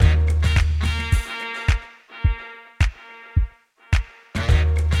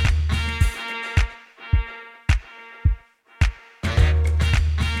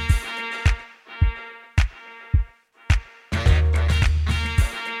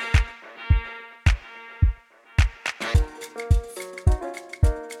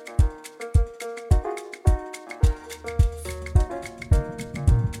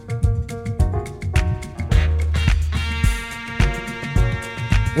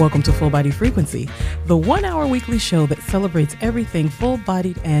Welcome to Full Body Frequency, the 1-hour weekly show that celebrates everything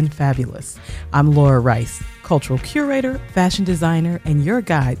full-bodied and fabulous. I'm Laura Rice, cultural curator, fashion designer, and your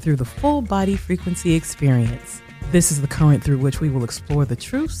guide through the full body frequency experience. This is the current through which we will explore the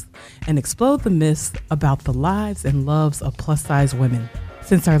truths and explode the myths about the lives and loves of plus-size women.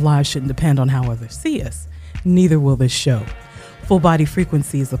 Since our lives shouldn't depend on how others see us, neither will this show. Full Body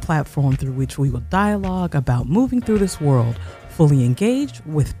Frequency is a platform through which we will dialogue about moving through this world fully engaged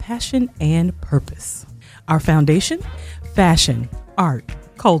with passion and purpose. Our foundation: fashion, art,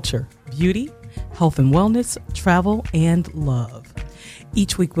 culture, beauty, health and wellness, travel, and love.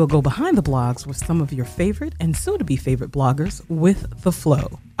 Each week we'll go behind the blogs with some of your favorite and soon-to-be favorite bloggers with The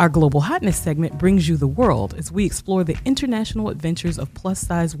Flow. Our Global Hotness segment brings you the world as we explore the international adventures of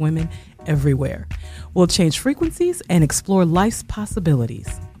plus-size women everywhere. We'll change frequencies and explore life's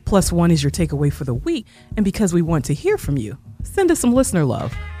possibilities. Plus one is your takeaway for the week, and because we want to hear from you, send us some listener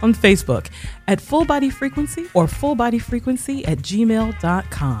love on Facebook at Full Body Frequency or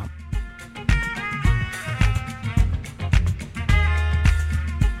fullbodyfrequency@gmail.com.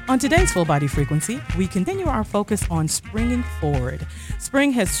 On today's Full Body Frequency, we continue our focus on springing forward.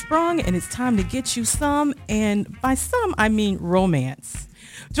 Spring has sprung and it's time to get you some, and by some, I mean romance.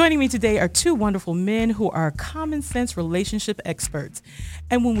 Joining me today are two wonderful men who are common sense relationship experts.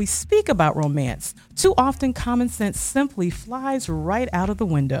 And when we speak about romance, too often common sense simply flies right out of the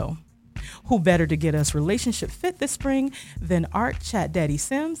window. Who better to get us relationship fit this spring than Art Chat Daddy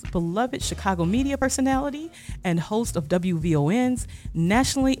Sims, beloved Chicago media personality and host of WVON's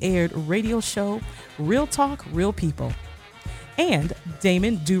nationally aired radio show, Real Talk, Real People. And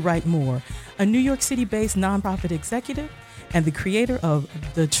Damon Do Right Moore, a New York City-based nonprofit executive and the creator of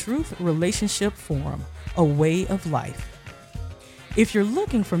The Truth Relationship Forum, a way of life. If you're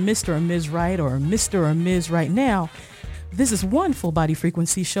looking for Mr. or Ms. Right or Mr. or Ms. Right now, this is one Full Body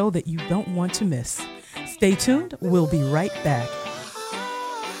Frequency show that you don't want to miss. Stay tuned. We'll be right back.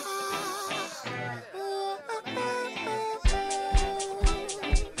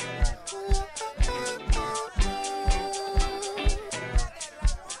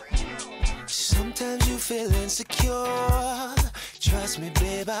 Sometimes you feel insecure. Trust me,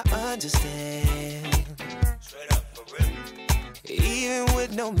 babe, I understand. Straight up for real. Even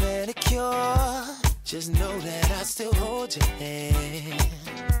with no manicure, just know that I still hold your hand.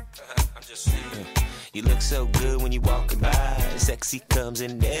 I'm just saying. You look so good when you walking by. Sexy comes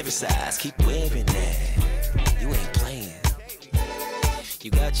in every size. Keep wearing that. You ain't playing. You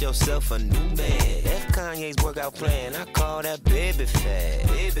got yourself a new man. That's Kanye's workout plan. I call that baby fat.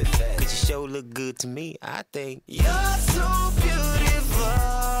 Baby fat. Cause you sure look good to me. I think you're so beautiful.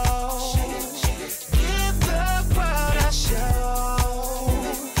 Give the world a show.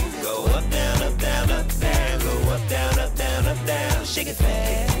 Go up, down, up, down, up, down. Go up, down, up, down, up, down. Shake it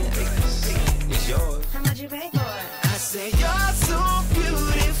fast. It's yours. How much you pay for it? I say you're so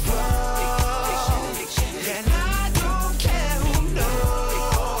beautiful. And I don't care who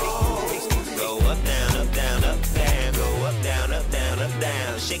knows. Go up, down, up, down, up, down. Go up, down, up, down, up,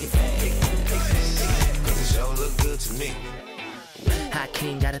 down. Shake it fast. Cause it sure look good to me. Hot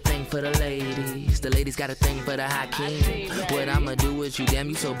King got a thing for the ladies. The ladies got a thing for the Hot King. What I'ma do with you, damn,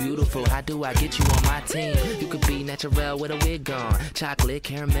 you so beautiful. How do I get you on my team? You could be natural with a wig on. Chocolate,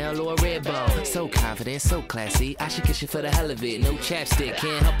 caramel, or a red bone. So confident, so classy. I should kiss you for the hell of it. No chapstick,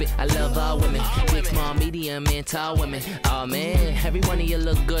 can't help it. I love all women. Big, small, medium, and tall women. Oh man, every one of you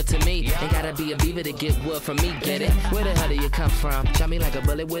look good to me. Ain't gotta be a beaver to get wood from me, get it? Where the hell do you come from? Shot me like a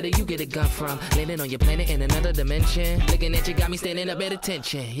bullet, where do you get a gun from? Landing on your planet in another dimension. Looking at you got me standing up at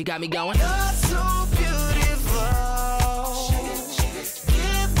attention. You got me going. You're so beautiful.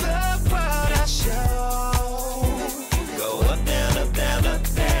 Give the world a show. Go up, down, up, down, up,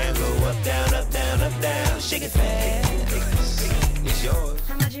 down. Go up, down, up, down, up, down. Shake it fast. It's yours.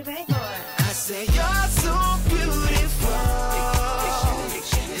 How much you pay for it? I say you're so beautiful.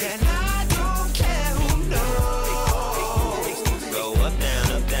 And I don't care who knows. Go up,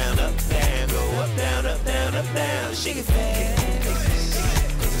 down, up, down, up, down. Go up, down, up, down, up, down. Shake it fast.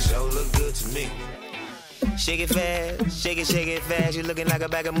 Sure look good to me. Shake it fast, shake it fast. You looking like a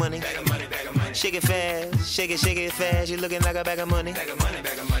bag of money. Bag of money, bag of money. Shake it fast, shake it fast. You looking like a bag of money. Bag of money,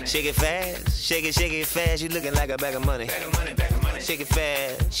 bag of money. Shake it fast, shake it fast. You looking like a bag of money. Bag of money, bag of money. Shake it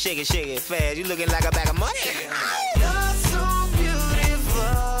fast, shake it fast. You looking like a bag of money. You're so beautiful.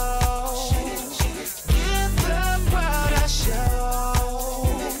 Give the world a show.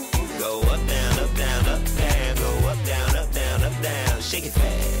 Go up, down, up, down, up, down. Go up, down, up, down, up, down. Shake it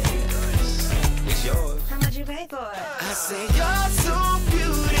fast. It's yours. How much you pay for it? I say you're so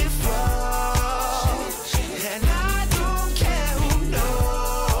beautiful. And I don't care who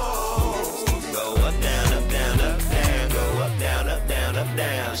knows.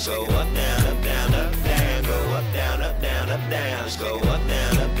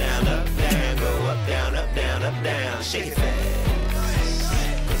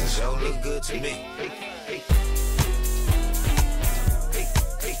 look good to me.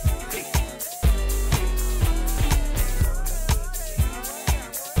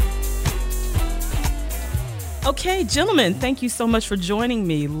 Okay, gentlemen, thank you so much for joining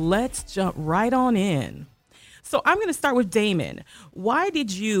me. Let's jump right on in. So I'm going to start with Damon. Why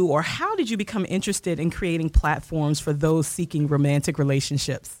did you or how did you become interested in creating platforms for those seeking romantic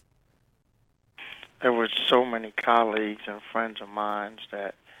relationships? There were so many colleagues and friends of mine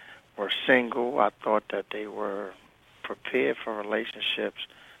that were single. I thought that they were prepared for relationships,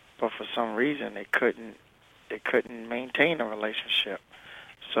 but for some reason they couldn't maintain a relationship.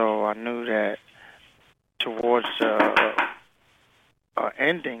 So I knew that towards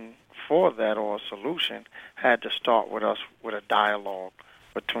ending for that or a solution had to start with us with a dialogue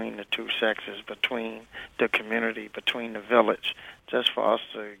between the two sexes, between the community, between the village, just for us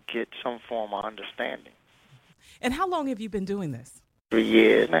to get some form of understanding. And how long have you been doing this? 3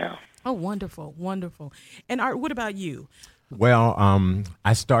 years now. Oh, wonderful, wonderful. And Art, what about you? Well,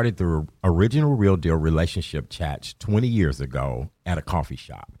 I started the original Real Deal relationship chats 20 years ago at a coffee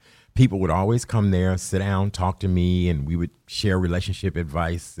shop. People would always come there, sit down, talk to me, and we would share relationship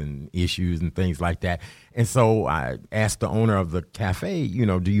advice and issues and things like that. And so I asked the owner of the cafe,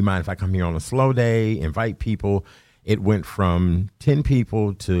 do you mind if I come here on a slow day, invite people? It went from 10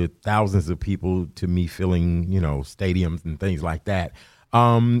 people to thousands of people to me filling, stadiums and things like that.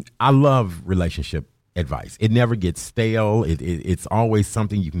 I love relationship advice. It never gets stale. It's always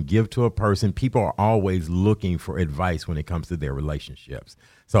something you can give to a person. People are always looking for advice when it comes to their relationships.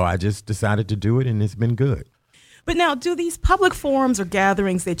 So I just decided to do it, and it's been good. But now, do these public forums or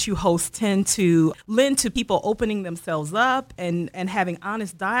gatherings that you host tend to lend to people opening themselves up and having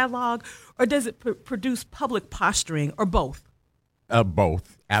honest dialogue, or does it produce public posturing, or both?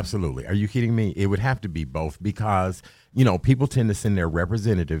 Both, absolutely. Are you kidding me? It would have to be both because, people tend to send their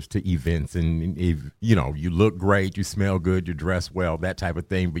representatives to events and, if, you look great, you smell good, you dress well, that type of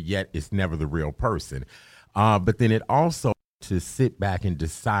thing, but yet it's never the real person. But then it also to sit back and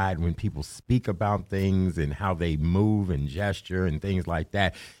decide when people speak about things and how they move and gesture and things like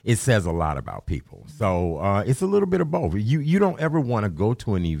that, it says a lot about people. So it's a little bit of both. You don't ever want to go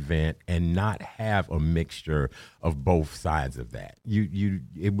to an event and not have a mixture of both sides of that.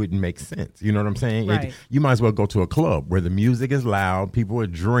 It wouldn't make sense. You know what I'm saying? Right. You might as well go to a club where the music is loud, people are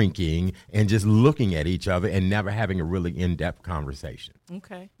drinking and just looking at each other and never having a really in-depth conversation.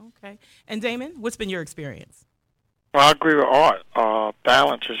 Okay. And Damon, what's been your experience? Well, I agree with Art.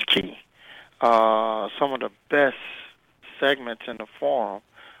 Balance is key. Some of the best segments in the forum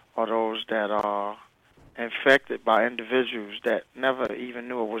are those that are infected by individuals that never even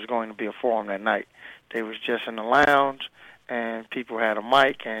knew it was going to be a forum that night. They was just in the lounge, and people had a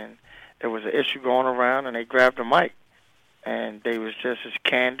mic, and there was an issue going around, and they grabbed the mic, and they was just as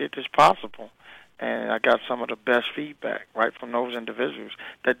candid as possible. And I got some of the best feedback right from those individuals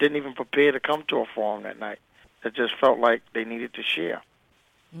that didn't even prepare to come to a forum that night. That just felt like they needed to share.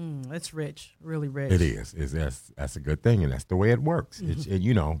 That's rich, really rich. It is. That's a good thing, and that's the way it works.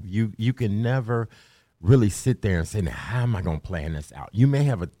 Mm-hmm. You can never really sit there and say, now, how am I going to plan this out? You may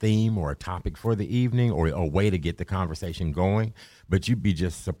have a theme or a topic for the evening or a way to get the conversation going, but you'd be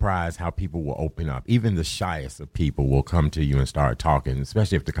just surprised how people will open up. Even the shyest of people will come to you and start talking,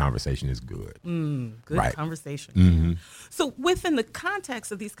 especially if the conversation is good. Good right. Conversation. Mm-hmm. So within the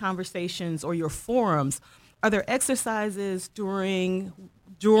context of these conversations or your forums, are there exercises during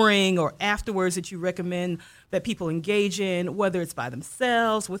or afterwards that you recommend that people engage in, whether it's by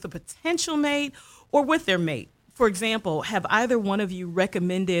themselves, with a potential mate, or with their mate? For example, have either one of you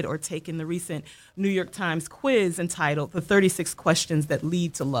recommended or taken the recent New York Times quiz entitled The 36 Questions That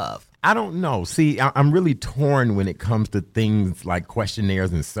Lead to Love? I don't know. See, I'm really torn when it comes to things like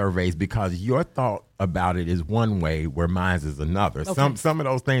questionnaires and surveys because your thought about it is one way where mine is another. Okay. Some of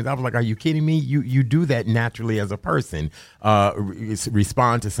those things, I was like, are you kidding me? You do that naturally as a person,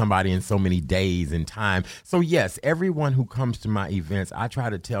 respond to somebody in so many days and time. So, yes, everyone who comes to my events, I try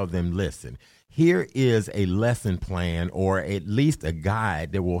to tell them, listen, here is a lesson plan or at least a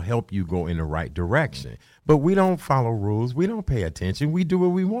guide that will help you go in the right direction. But we don't follow rules. We don't pay attention. We do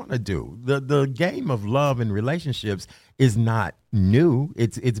what we want to do. The game of love and relationships is not new.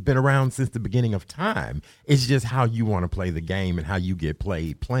 It's been around since the beginning of time. It's just how you want to play the game and how you get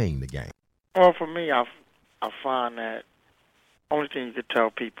playing the game. Well, for me, I find that only thing you could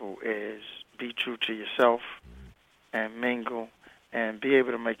tell people is be true to yourself and mingle and be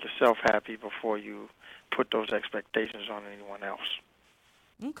able to make yourself happy before you put those expectations on anyone else.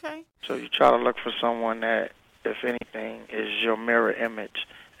 Okay. So you try to look for someone that, if anything, is your mirror image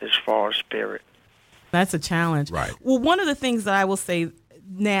as far as spirit. That's a challenge. Right. Well, one of the things that I will say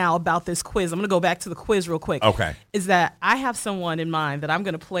now about this quiz. I'm going to go back to the quiz real quick. Okay. Is that I have someone in mind that I'm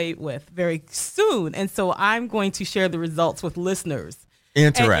going to play with very soon. And so I'm going to share the results with listeners.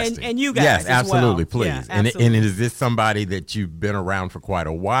 Interesting. And you guys yes, as absolutely, well. please. Yeah, and absolutely. is this somebody that you've been around for quite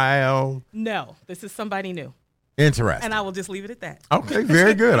a while? No, this is somebody new. Interesting. And I will just leave it at that. Okay,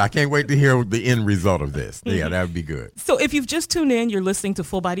 very good. I can't wait to hear the end result of this. Yeah, that would be good. So if you've just tuned in, you're listening to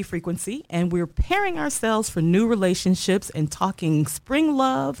Full Body Frequency, and we're pairing ourselves for new relationships and talking spring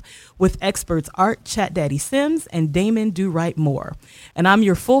love with experts Art Chat Daddy Sims and Damon Do Right Moore. And I'm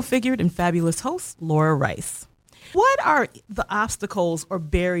your full-figured and fabulous host, Laura Rice. What are the obstacles or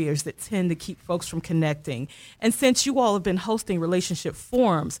barriers that tend to keep folks from connecting? And since you all have been hosting relationship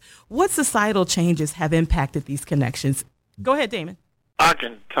forums, what societal changes have impacted these connections? Go ahead, Damon. I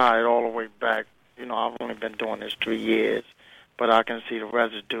can tie it all the way back. I've only been doing this 3 years, but I can see the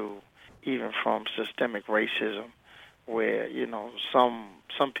residue even from systemic racism where,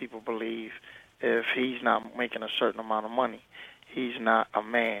 some people believe if he's not making a certain amount of money, he's not a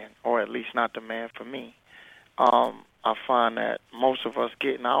man, or at least not the man for me. I find that most of us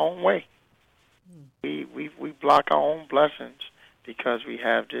get in our own way. We block our own blessings because we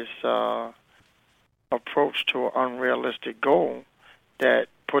have this approach to an unrealistic goal that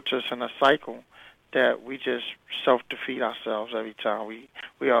puts us in a cycle that we just self-defeat ourselves every time.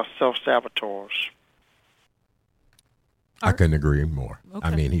 We are self-saboteurs. I couldn't agree more. Okay.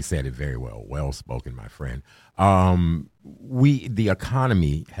 I mean, he said it very well. Well spoken, my friend. The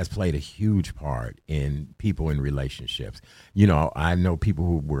economy has played a huge part in people in relationships. I know people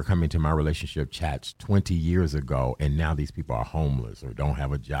who were coming to my relationship chats 20 years ago, and now these people are homeless or don't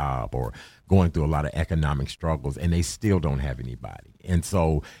have a job or going through a lot of economic struggles, and they still don't have anybody. And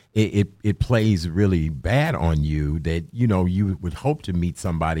so it plays really bad on you that, you would hope to meet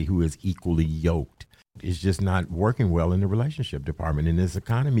somebody who is equally yoked. It's just not working well in the relationship department, and this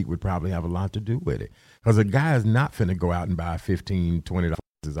economy would probably have a lot to do with it. Because a guy is not finna go out and buy $15, $20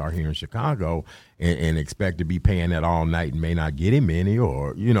 are here in Chicago and expect to be paying that all night and may not get him any,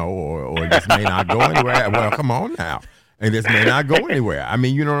 or this may not go anywhere. Well, come on now. And this may not go anywhere. I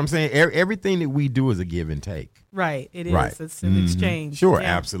mean, you know what I'm saying? Everything that we do is a give and take. Right, it is. Right. It's an exchange. Sure,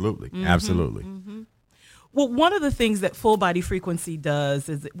 Yeah. absolutely. Absolutely. Well, one of the things that Full Body Frequency does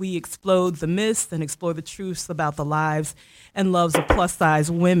is that we explode the myths and explore the truths about the lives and loves of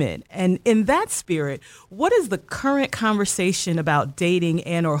plus-size women. And in that spirit, what is the current conversation about dating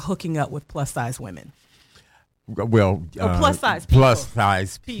and or hooking up with plus-size women? Well, plus-size people.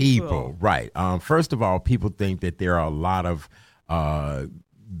 Plus-size people, right. First of all, people think that there are a lot of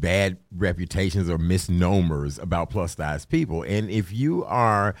bad reputations or misnomers about plus-size people. And if you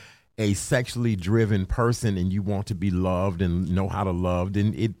are a sexually driven person and you want to be loved and know how to love,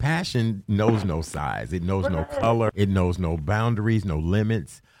 then passion knows no size. It knows no color. It knows no boundaries, no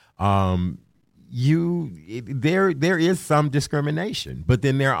limits. There is some discrimination, but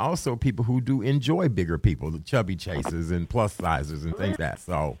then there are also people who do enjoy bigger people, the chubby chasers and plus sizers and things like that.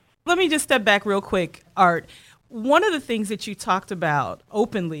 So let me just step back real quick, Art. One of the things that you talked about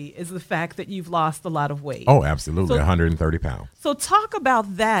openly is the fact that you've lost a lot of weight. Oh, absolutely, So- 130 pounds. So talk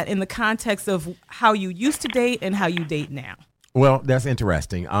about that in the context of how you used to date and how you date now. Well, that's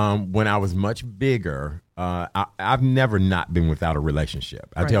interesting. When I was much bigger, I've never not been without a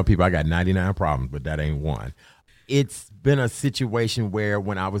relationship. I Right. tell people I got 99 problems, but that ain't one. It's been a situation where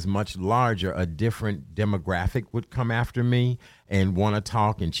when I was much larger, a different demographic would come after me and want to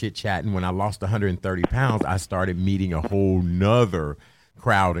talk and chit-chat. And when I lost 130 pounds, I started meeting a whole nother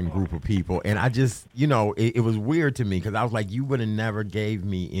crowd and group of people. And I just, it was weird to me because I was like, you would have never gave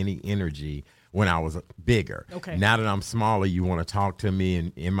me any energy when I was bigger. Okay. Now that I'm smaller, you want to talk to me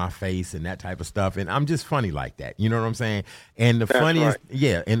and in my face and that type of stuff. And I'm just funny like that. You know what I'm saying? And the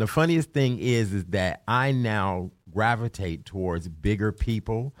funniest thing is that I now gravitate towards bigger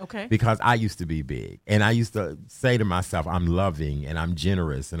people. Okay. Because I used to be big. And I used to say to myself, I'm loving and I'm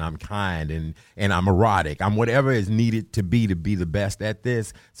generous and I'm kind and I'm erotic. I'm whatever is needed to be the best at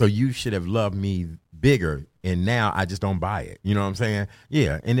this. So you should have loved me bigger. And now I just don't buy it. You know what I'm saying?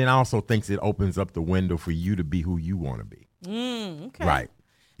 Yeah. And then I also thinks it opens up the window for you to be who you want to be. Okay. Right.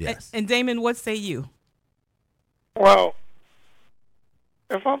 Yes. And Damon, what say you? Well,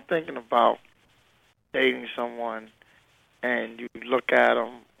 if I'm thinking about dating someone and you look at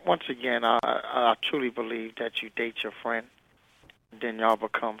them, once again, I truly believe that you date your friend, then y'all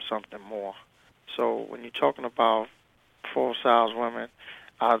become something more. So when you're talking about full-size women,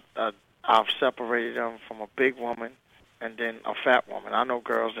 I've separated them from a big woman and then a fat woman. I know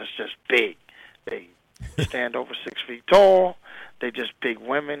girls that's just big. They stand over 6 feet tall. They just big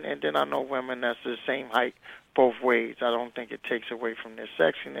women. And then I know women that's the same height both ways. I don't think it takes away from their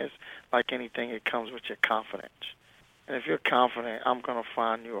sexiness. Like anything, it comes with your confidence. And if you're confident, I'm going to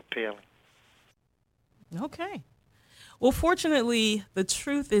find you appealing. Okay. Well, fortunately, the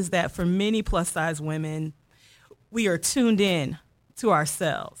truth is that for many plus-size women, we are tuned in to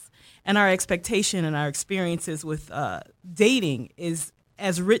ourselves. And our expectation and our experiences with dating is,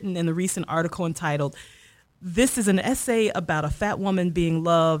 as written in the recent article entitled, "This is an essay about a fat woman being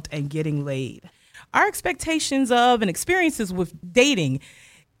loved and getting laid." Our expectations of and experiences with dating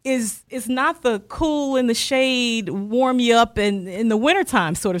is not the cool in the shade, warm you up in the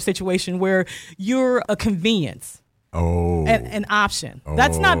wintertime sort of situation where you're a convenience. An option.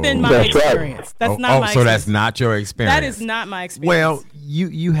 That's not been my experience. That's not my experience. So that's not your experience. That is not my experience. Well,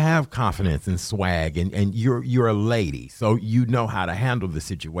 you have confidence and swag, and you're a lady, so you know how to handle the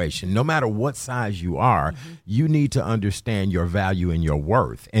situation. No matter what size you are, you need to understand your value and your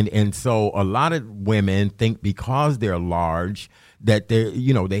worth. And so a lot of women think because they're large that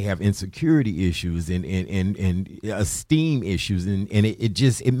they have insecurity issues and esteem issues, and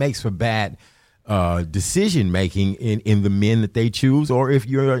it makes for bad decision making in the men that they choose, or if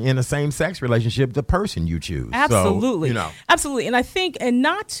you're in a same sex relationship, the person you choose. Absolutely, so, absolutely. And I think, and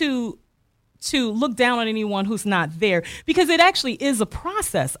not to look down on anyone who's not there, because it actually is a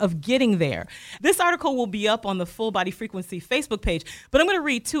process of getting there. This article will be up on the Full Body Frequency Facebook page, but I'm going to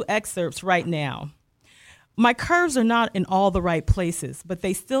read 2 excerpts right now. "My curves are not in all the right places, but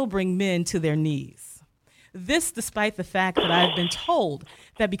they still bring men to their knees. This despite the fact that I have been told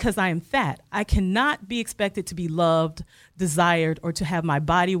that because I am fat, I cannot be expected to be loved, desired, or to have my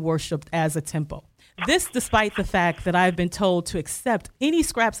body worshipped as a temple. This despite the fact that I've been told to accept any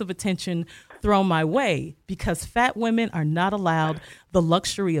scraps of attention thrown my way because fat women are not allowed the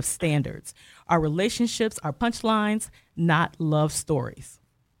luxury of standards. Our relationships are punchlines, not love stories.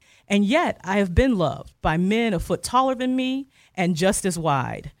 And yet I have been loved by men a foot taller than me and just as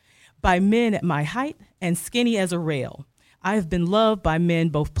wide, by men at my height and skinny as a rail. I have been loved by men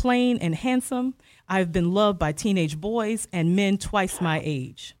both plain and handsome. I have been loved by teenage boys and men twice my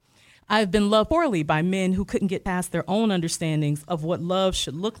age. I have been loved poorly by men who couldn't get past their own understandings of what love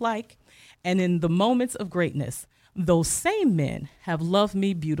should look like. And in the moments of greatness, those same men have loved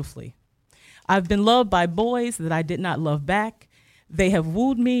me beautifully. I've been loved by boys that I did not love back. They have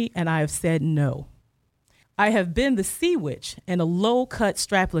wooed me and I have said no. I have been the sea witch in a low-cut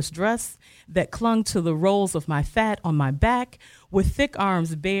strapless dress that clung to the rolls of my fat on my back with thick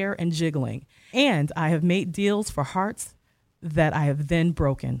arms bare and jiggling. And I have made deals for hearts that I have then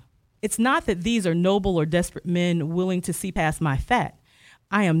broken. It's not that these are noble or desperate men willing to see past my fat.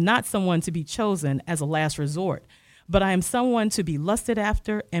 I am not someone to be chosen as a last resort, but I am someone to be lusted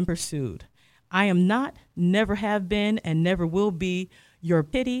after and pursued. I am not, never have been, and never will be your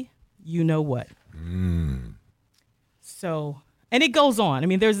pity, you know what. So, and it goes on. I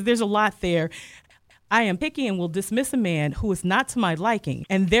mean, there's a lot there. I am picky and will dismiss a man who is not to my liking,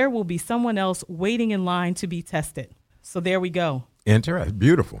 and there will be someone else waiting in line to be tested. So there we go. Interesting.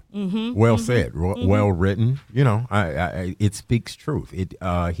 Beautiful. Well said. Well written. You know, it speaks truth.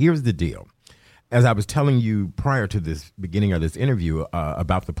 Here's the deal. As I was telling you prior to this beginning of this interview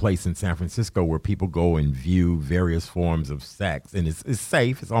about the place in San Francisco where people go and view various forms of sex, and it's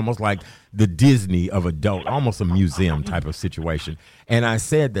safe. It's almost like the Disney of adult, almost a museum type of situation. And I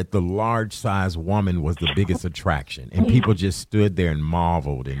said that the large size woman was the biggest attraction, and people just stood there and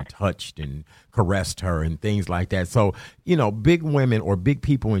marveled and touched and caressed her and things like that. So, you know, big women or big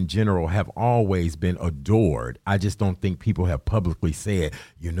people in general have always been adored. I just don't think people have publicly said,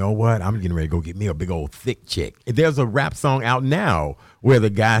 you know what, I'm getting ready to go get me a big old thick chick. There's a rap song out now where the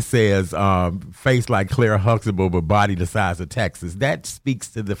guy says, face like Claire Huxtable, but body the size of Texas. That speaks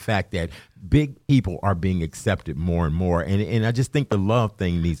to the fact that big people are being accepted more and more. And I just think the love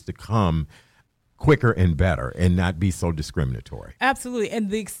thing needs to come quicker and better and not be so discriminatory. Absolutely. And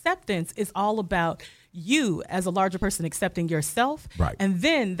the acceptance is all about you as a larger person accepting yourself. Right. And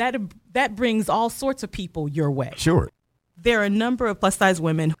then that brings all sorts of people your way. Sure. There are a number of plus-size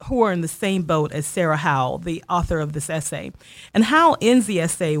women who are in the same boat as Sarah Howell, the author of this essay. And Howell ends the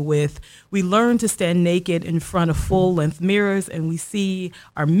essay with, we learn to stand naked in front of full-length mirrors, and we see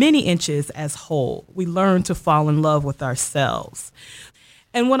our many inches as whole. We learn to fall in love with ourselves.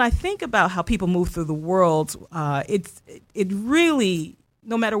 And when I think about how people move through the world, it really,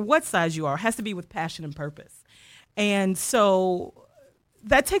 no matter what size you are, has to be with passion and purpose. And so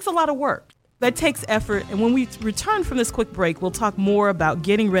that takes a lot of work. That takes effort. And when we return from this quick break, we'll talk more about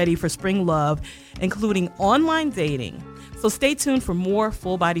getting ready for spring love, including online dating. So stay tuned for more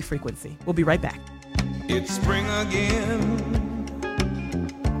Full Body Frequency. We'll be right back. It's spring again.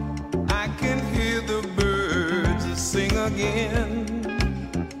 I can hear the birds sing again.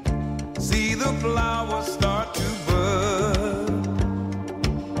 See the flowers start to bud.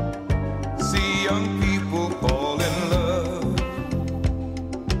 See young people fall in love.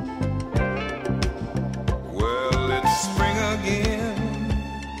 Well, it's spring again.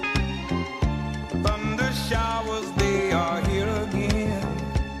 Thunder showers, they are here again.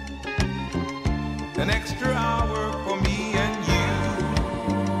 An extra hour for me and you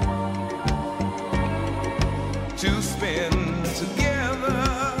to spend together.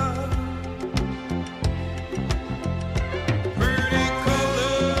 Pretty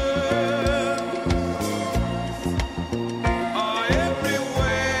colors are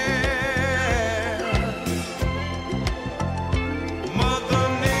everywhere. Mother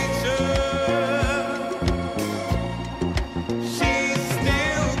Nature, she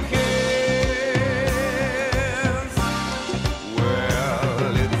still cares.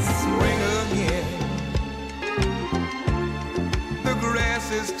 Well, it's spring again. The grass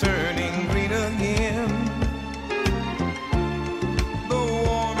is turning green again. The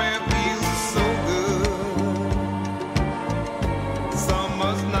warm air feels so good.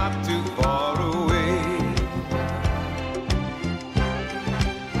 Summer's not too far away.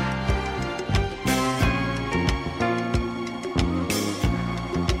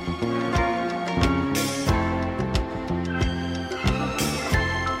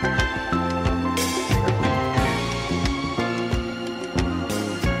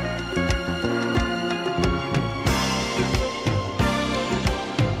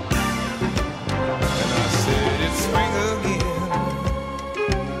 And I said it's spring again.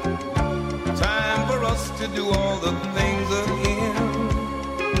 Time for us to do all the things again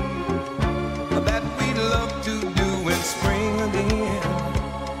that we'd love to do in spring again.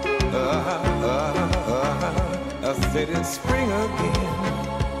 I said it's spring again.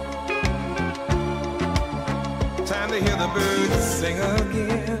 Time to hear the birds sing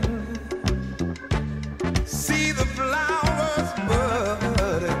again. See the flowers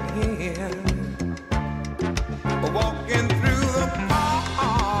bud again. Walking through the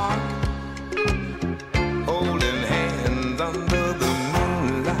park, holding hands under the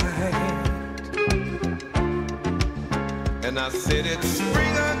moonlight. And I said it's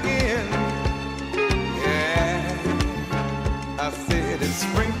spring again. Yeah, I said it's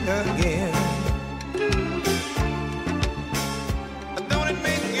spring again. Don't it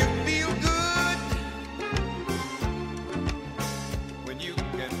make you feel good when you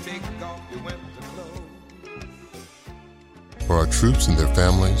can take off your winter clothes? For our troops and their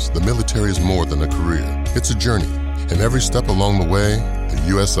families, the military is more than a career. It's a journey, and every step along the way, the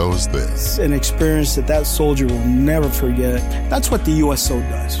USO is there. It's an experience that soldier will never forget. That's what the USO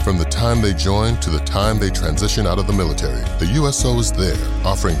does. From the time they join to the time they transition out of the military, the USO is there,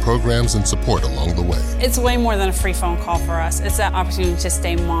 offering programs and support along the way. It's way more than a free phone call for us. It's that opportunity to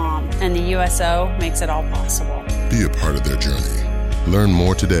stay mom, and the USO makes it all possible. Be a part of their journey. Learn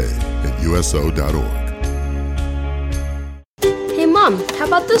more today at USO.org. Hey Mom, how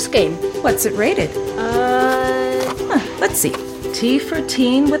about this game? What's it rated? Let's see. T for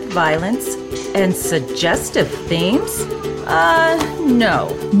teen with violence and suggestive themes? No.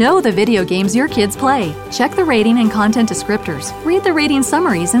 Know the video games your kids play. Check the rating and content descriptors. Read the rating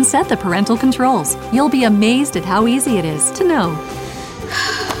summaries and set the parental controls. You'll be amazed at how easy it is to know.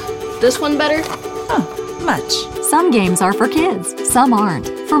 This one better? Much. Some games are for kids, some aren't.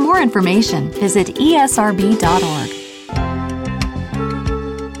 For more information, visit esrb.org.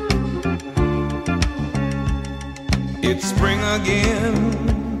 It's spring again.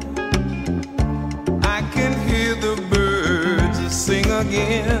 I can hear the birds sing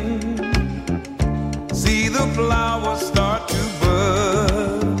again. See the flowers start to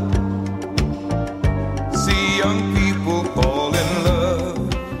bud. See young people fall in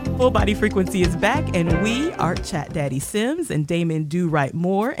love. Full Body Frequency is back, and we are Chat Daddy Sims and Damon Do Right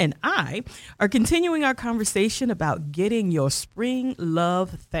Moore, and I are continuing our conversation about getting your spring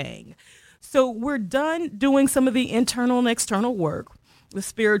love thing. So we're done doing some of the internal and external work, the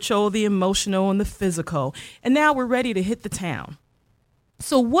spiritual, the emotional, and the physical, and now we're ready to hit the town.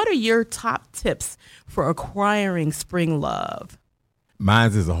 So what are your top tips for acquiring spring love?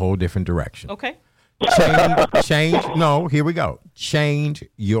 Mine's is a whole different direction. Okay. No, here we go. Change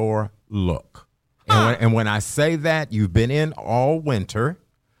your look. And when I say that, you've been in all winter,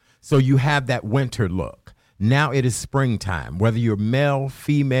 so you have that winter look. Now it is springtime. Whether you're male,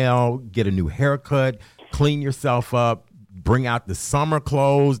 female, get a new haircut, clean yourself up, bring out the summer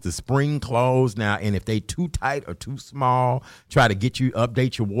clothes, the spring clothes now. And if they too tight or too small, try to get you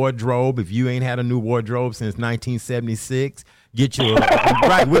update your wardrobe. If you ain't had a new wardrobe since 1976, get you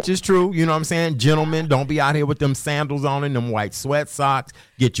right, which is true. You know what I'm saying? Gentlemen, don't be out here with them sandals on and them white sweat socks.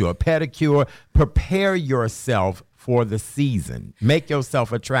 Get you a pedicure. Prepare yourself for the season. Make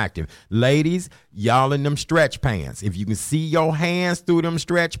yourself attractive. Ladies, y'all in them stretch pants. If you can see your hands through them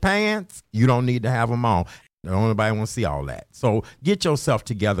stretch pants, you don't need to have them on. Nobody want to see all that. So get yourself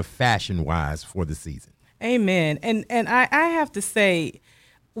together fashion-wise for the season. Amen. And I have to say,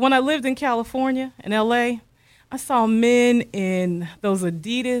 when I lived in California, in L.A., I saw men in those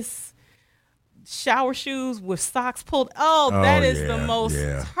Adidas shower shoes with socks pulled. That is the most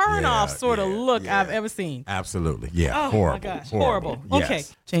turn-off sort of look I've ever seen. Absolutely. Yeah. Oh, horrible. my gosh. Horrible. Yes. Okay.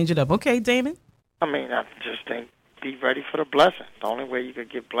 Change it up. Okay, Damon? I mean, I just think be ready for the blessing. The only way you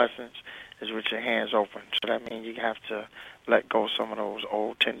could get blessings is with your hands open. So that means you have to let go of some of those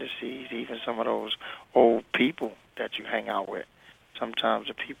old tendencies, even some of those old people that you hang out with. Sometimes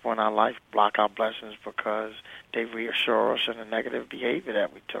the people in our life block our blessings because they reassure us in the negative behavior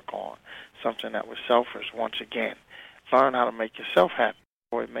that we took on, something that was selfish. Once again, learn how to make yourself happy,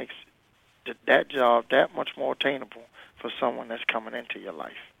 or it makes that job that much more attainable for someone that's coming into your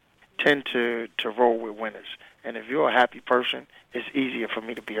life. Tend to roll with winners. And if you're a happy person, it's easier for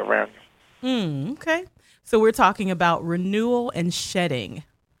me to be around you. Okay. So we're talking about renewal and shedding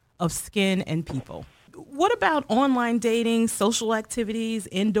of skin and people. What about online dating, social activities,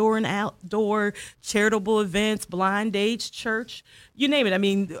 indoor and outdoor, charitable events, blind dates, church, you name it? I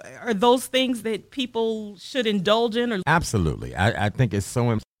mean, are those things that people should indulge in? Or Absolutely. I think it's so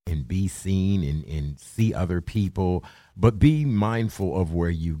important to be seen and see other people, but be mindful of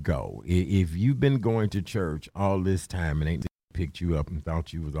where you go. If you've been going to church all this time and ain't picked you up and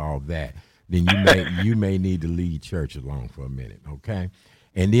thought you was all that, then you may need to leave church alone for a minute, okay?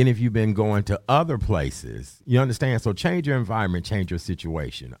 And then if you've been going to other places, you understand? So change your environment, change your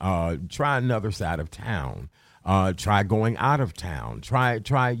situation. Try another side of town. Try going out of town. Try,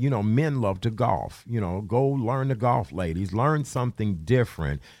 men love to golf. Go learn to golf, ladies. Learn something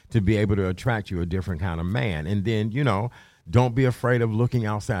different to be able to attract you a different kind of man. And then, don't be afraid of looking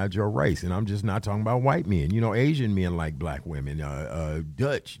outside your race. And I'm just not talking about white men. Asian men like black women,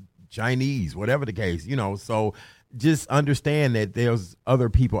 Dutch, Chinese, whatever the case, so just understand that there's other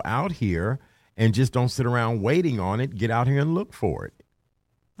people out here and just don't sit around waiting on it. Get out here and look for it.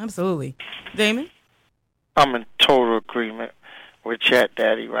 Absolutely. Damon? I'm in total agreement with Chat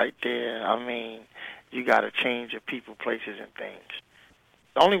Daddy right there. I mean, you got to change your people, places, and things.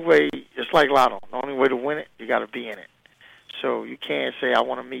 The only way, it's like Lotto, the only way to win it, you got to be in it. So you can't say, I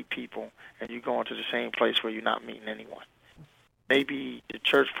want to meet people, and you're going to the same place where you're not meeting anyone. Maybe the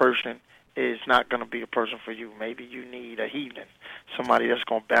church person is not going to be a person for you. Maybe you need a heathen, somebody that's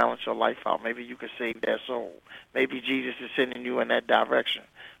going to balance your life out. Maybe you could save their soul. Maybe Jesus is sending you in that direction.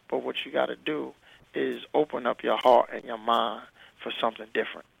 But what you got to do is open up your heart and your mind for something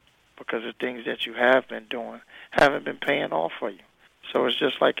different, because the things that you have been doing haven't been paying off for you. So it's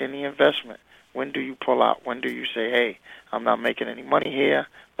just like any investment. When do you pull out? When do you say, hey, I'm not making any money here,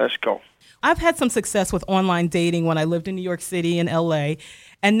 let's go? I've had some success with online dating when I lived in New York City and L.A.,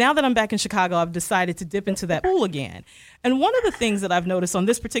 and now that I'm back in Chicago, I've decided to dip into that pool again. And one of the things that I've noticed on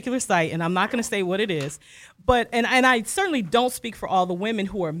this particular site, and I'm not going to say what it is, but and I certainly don't speak for all the women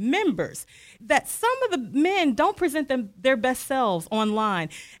who are members, that some of the men don't present their best selves online.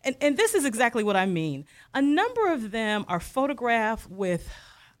 And this is exactly what I mean. A number of them are photographed with,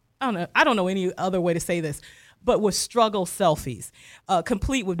 I don't know any other way to say this, but with struggle selfies,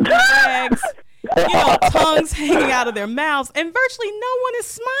 complete with bags, tongues hanging out of their mouths, and virtually no one is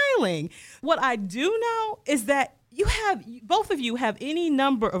smiling. What I do know is that both of you have any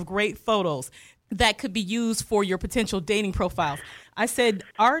number of great photos that could be used for your potential dating profiles. I said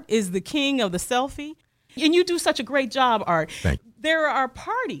Art is the king of the selfie, and you do such a great job, Art. Thank you. There are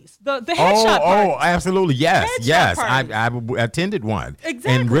parties, the headshot parties. Oh, absolutely, yes, Headshot yes. parties. I attended one,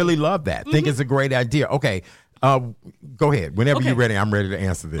 Exactly. and really loved that. Think it's a great idea. Okay, go ahead. Whenever you're ready, I'm ready to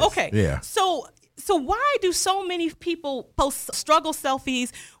answer this. Okay. Yeah. So why do so many people post struggle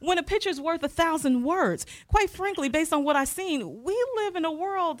selfies when a picture's worth 1,000 words? Quite frankly, based on what I've seen, we live in a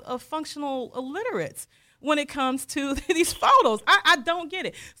world of functional illiterates when it comes to these photos. I don't get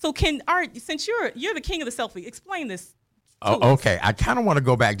it. So Art, since you're the king of the selfie, explain this. Okay, I kind of want to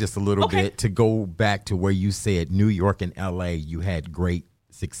go back just a little bit to go back to where you said New York and L.A. you had great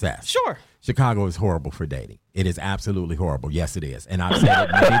success. Sure. Chicago is horrible for dating. It is absolutely horrible. Yes, it is. And I've said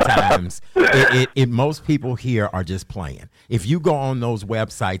it many times. Most people here are just playing. If you go on those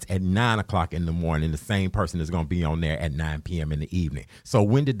websites at 9 o'clock in the morning, the same person is going to be on there at 9 p.m. in the evening. So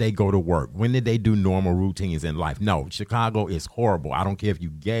when did they go to work? When did they do normal routines in life? No, Chicago is horrible. I don't care if you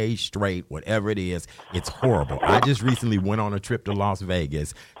gay, straight, whatever it is. It's horrible. I just recently went on a trip to Las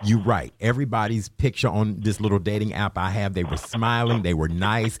Vegas. You're right. Everybody's picture on this little dating app I have, they were smiling. They were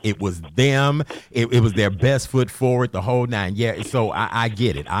nice. It was them. It was their best foot forward, the whole nine. Yeah, so I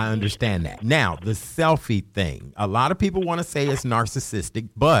get it. I understand that. Now, the selfie thing. A lot of people want to say it's narcissistic,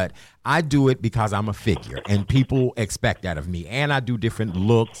 but I do it because I'm a figure, and people expect that of me. And I do different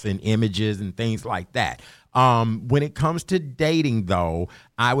looks and images and things like that. When it comes to dating, though,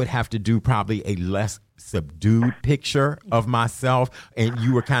 I would have to do probably a less subdued picture of myself. And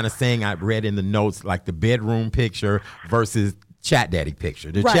you were kind of saying, I read in the notes, like the bedroom picture versus chat daddy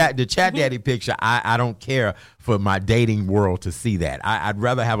picture. The chat daddy picture, I don't care for my dating world to see that. I'd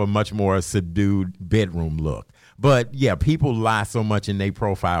rather have a much more subdued bedroom look. But yeah, people lie so much in their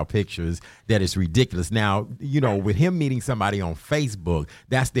profile pictures that it's ridiculous. Now, with him meeting somebody on Facebook,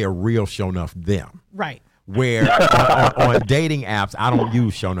 that's their real show enough them. Right. Where on dating apps, I don't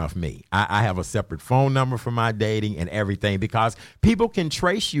use Show Enough Me. I have a separate phone number for my dating and everything, because people can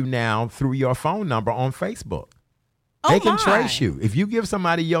trace you now through your phone number on Facebook. They can trace you. If you give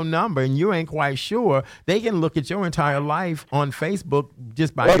somebody your number and you ain't quite sure, they can look at your entire life on Facebook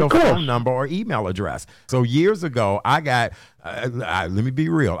just by your phone number or email address. So years ago, I got, let me be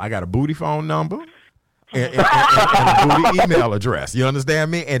real, I got a booty phone number and a booty email address. You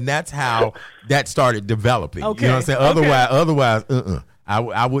understand me? And that's how that started developing. Okay. You know what I'm saying? Otherwise,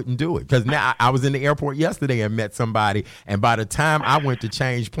 I wouldn't do it, because now I was in the airport yesterday and met somebody, and by the time I went to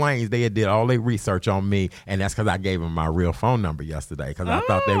change planes, they had did all their research on me, and that's because I gave them my real phone number yesterday, because I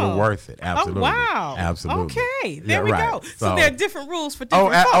thought they were worth it. Absolutely. Oh, wow. Absolutely. Okay, there we go. So there are different rules for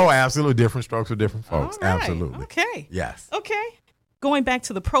different folks. Oh, absolutely. Different strokes for different folks. All right. Absolutely. Okay. Yes. Okay. Going back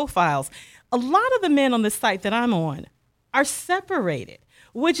to the profiles, a lot of the men on the site that I'm on are separated,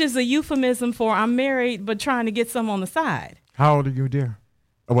 which is a euphemism for I'm married but trying to get some on the side. How old are you, dear?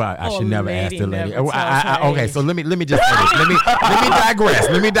 Well, I should never ask the lady. Okay, so let me just say this. Let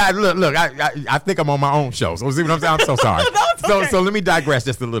me digress. Look, I think I'm on my own show. So see what I'm saying? I'm so sorry. Okay. So let me digress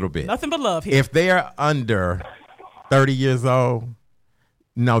just a little bit. Nothing but love here. If they're under 30 years old,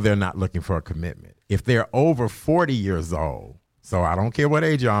 no, they're not looking for a commitment. If they're over 40 years old, so I don't care what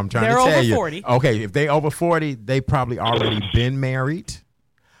age you are, I'm trying to tell you. They're over 40. Okay, if they're over 40, they probably already been married.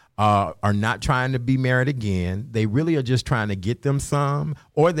 Are not trying to be married again. They really are just trying to get them some,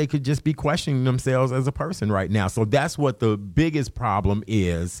 or they could just be questioning themselves as a person right now. So that's what the biggest problem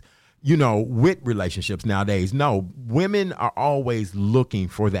is, with relationships nowadays. No, women are always looking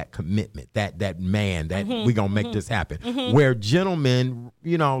for that commitment, that man, that we're going to make this happen. Where gentlemen,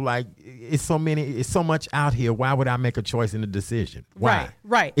 it's so much out here. Why would I make a choice and a decision? Why?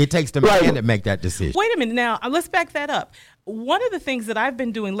 Right. It takes the man to make that decision. Wait a minute now. Let's back that up. One of the things that I've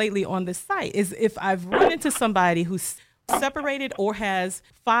been doing lately on this site is if I've run into somebody who's separated or has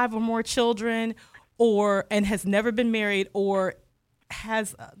 5 or more children and has never been married or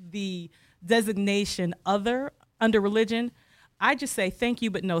has the designation other under religion, I just say thank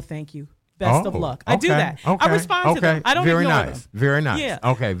you, but no thank you. Best of luck. I do that. Okay, I respond to them. I don't ignore them. Very nice. Yeah.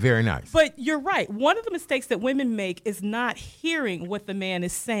 Okay, very nice. But you're right. One of the mistakes that women make is not hearing what the man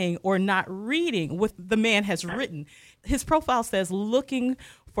is saying or not reading what the man has written. His profile says looking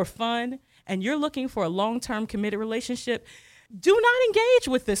for fun, and you're looking for a long-term committed relationship. Do not engage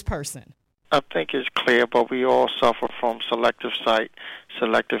with this person. I think it's clear, but we all suffer from selective sight,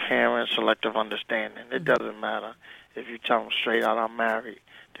 selective hearing, selective understanding. It doesn't matter if you tell them straight out, I'm married.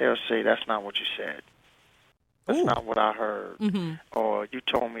 They'll say, that's not what you said. That's not what I heard. Or you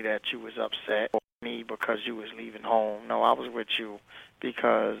told me that you was upset with me because you was leaving home. No, I was with you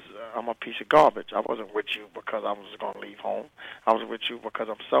because I'm a piece of garbage. I wasn't with you because I was going to leave home. I was with you because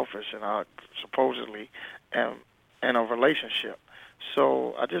I'm selfish and I supposedly am in a relationship.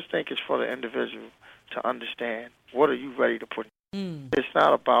 So I just think it's for the individual to understand, what are you ready to put in? It's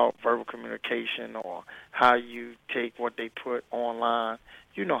not about verbal communication or how you take what they put online.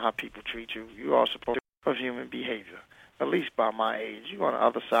 You know how people treat you. You are supposed to have human behavior, at least by my age. You're on the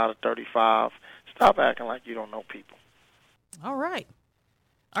other side of 35. Stop acting like you don't know people. All right.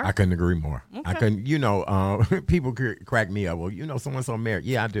 I couldn't agree more. Okay. I couldn't, people crack me up. Well, someone's so married.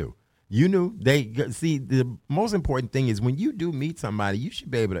 Yeah, I do. The most important thing is when you do meet somebody, you should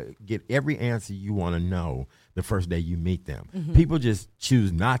be able to get every answer you want to know the first day you meet them. People just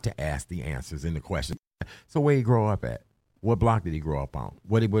choose not to ask the answers in the question. So where you grow up at? What block did he grow up on?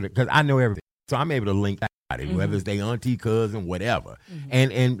 Because I know everything. So I'm able to link that, whether it's their auntie, cousin, whatever.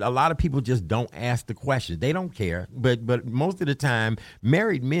 And a lot of people just don't ask the questions. They don't care. But most of the time,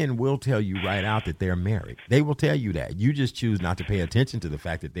 married men will tell you right out that they're married. They will tell you that. You just choose not to pay attention to the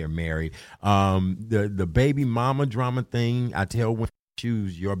fact that they're married. The baby mama drama thing, I tell women,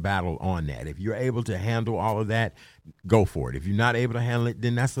 choose your battle on that. If you're able to handle all of that, go for it. If you're not able to handle it,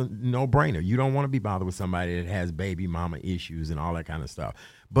 then that's a no-brainer. You don't want to be bothered with somebody that has baby mama issues and all that kind of stuff.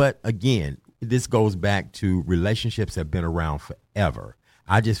 But again, this goes back to relationships have been around forever.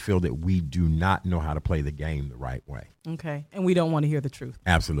 I just feel that we do not know how to play the game the right way. Okay. And we don't want to hear the truth.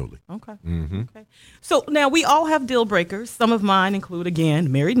 Absolutely. Okay. Okay. So now we all have deal breakers. Some of mine include,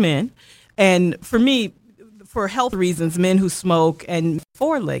 again, married men. And for me, for health reasons, men who smoke and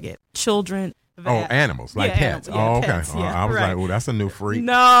four-legged children. Animals, like pets. Pets, I was like, that's a new freak.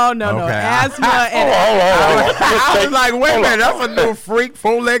 No. Asthma I was like, wait a minute, that's a new freak,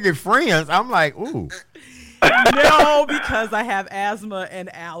 four-legged friends. I'm like, ooh. No, because I have asthma and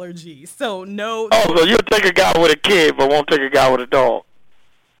allergies. So no. Oh, so you'll take a guy with a kid, but won't take a guy with a dog.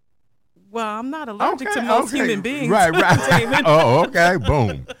 Well, I'm not allergic to most human beings. Right. Oh, okay.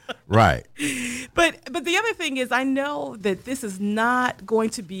 Boom. Right. But the other thing is, I know that this is not going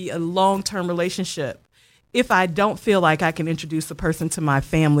to be a long-term relationship if I don't feel like I can introduce a person to my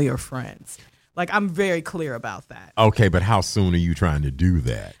family or friends. Like, I'm very clear about that. Okay, but how soon are you trying to do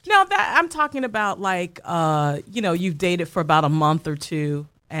that? No, that I'm talking about, like, you've dated for about a month or two,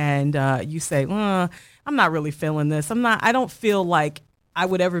 and you say, I'm not really feeling this. I don't feel like I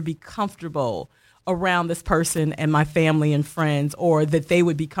would ever be comfortable around this person and my family and friends, or that they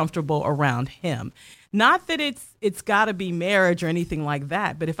would be comfortable around him. Not that it's got to be marriage or anything like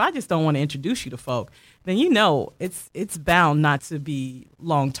that, but if I just don't want to introduce you to folk, then it's bound not to be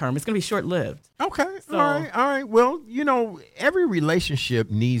long term. It's going to be short lived. Okay. So, all right. Well, every relationship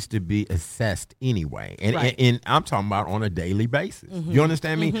needs to be assessed anyway. And I'm talking about on a daily basis. You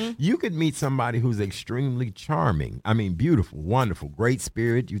understand me? You could meet somebody who's extremely charming. I mean, beautiful, wonderful, great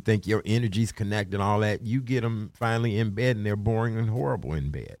spirit. You think your energy's connected and all that. You get them finally in bed and they're boring and horrible in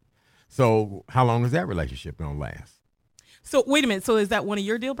bed. So how long is that relationship going to last? So wait a minute. So is that one of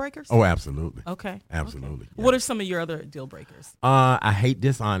your deal breakers? Oh, absolutely. Okay. Absolutely. Okay. Yeah. What are some of your other deal breakers? I hate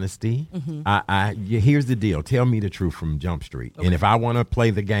dishonesty. Here's the deal. Tell me the truth from Jump Street. Okay. And if I want to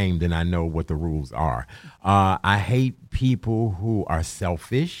play the game, then I know what the rules are. I hate people who are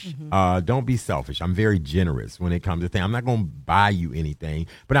selfish. Don't be selfish. I'm very generous when it comes to things. I'm not going to buy you anything,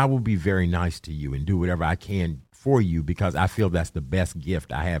 but I will be very nice to you and do whatever I can for you because I feel that's the best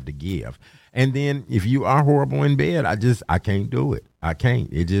gift I have to give. And then if you are horrible in bed, I can't do it. I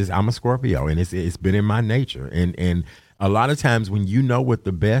can't. I'm a Scorpio, and it's been in my nature. And a lot of times when you know what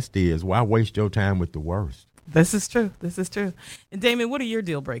the best is, why waste your time with the worst? This is true. And Damon, what are your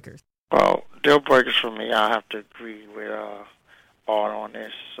deal breakers? Well, deal breakers for me, I have to agree with Art on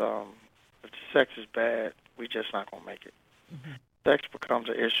this. If the sex is bad, we just not going to make it. Sex becomes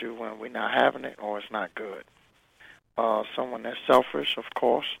an issue when we're not having it or it's not good. Someone that's selfish, of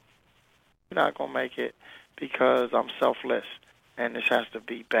course, you're not going to make it because I'm selfless. And this has to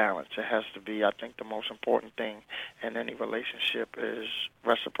be balanced. It has to be, I think, the most important thing in any relationship is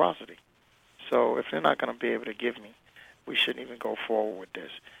reciprocity. So if they're not going to be able to give me, we shouldn't even go forward with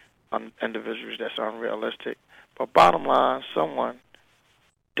this. Individuals that's unrealistic. But bottom line, someone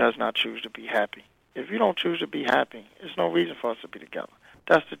does not choose to be happy. If you don't choose to be happy, there's no reason for us to be together.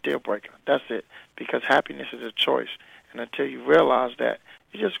 That's the deal breaker. That's it. Because happiness is a choice. And until you realize that,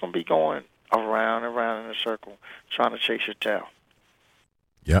 you're just going to be going around and around in a circle trying to chase your tail.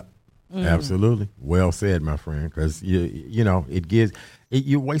 Yep. Absolutely. Well said, my friend, because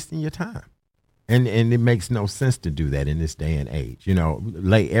you're wasting your time. And it makes no sense to do that in this day and age.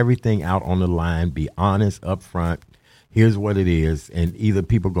 Lay everything out on the line, be honest up front. Here's what it is. And either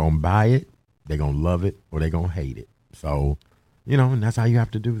people going to buy it, they're going to love it, or they're going to hate it. So, and that's how you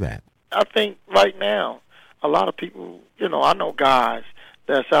have to do that. I think right now, a lot of people, I know guys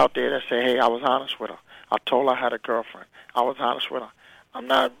that's out there that say, hey, I was honest with her. I told her I had a girlfriend. I was honest with her. I'm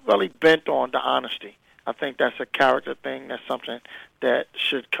not really bent on the honesty. I think that's a character thing. That's something that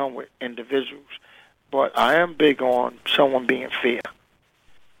should come with individuals. But I am big on someone being fair,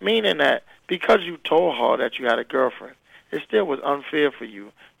 meaning that because you told her that you had a girlfriend, it still was unfair for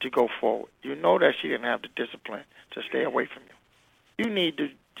you to go forward. You know that she didn't have the discipline to stay away from you. You need to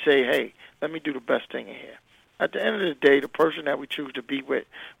say, hey, let me do the best thing in here. At the end of the day, the person that we choose to be with,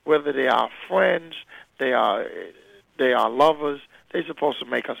 whether they are friends, they are lovers, they're supposed to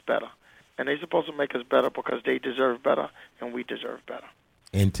make us better. And they're supposed to make us better because they deserve better and we deserve better.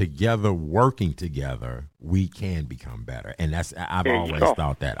 And together, working together, we can become better. And I've always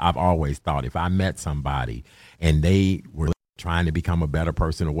thought that. I've always thought if I met somebody and they were trying to become a better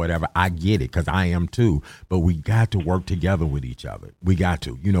person or whatever, I get it because I am too. But we got to work together with each other. We got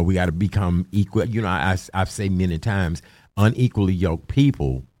to. We got to become equal. I've said many times, unequally yoked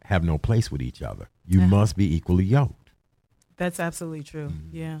people have no place with each other. You must be equally yoked. That's absolutely true.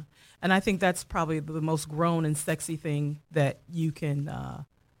 Yeah. And I think that's probably the most grown and sexy thing that you can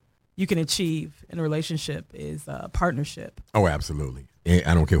achieve in a relationship is partnership. Oh, absolutely.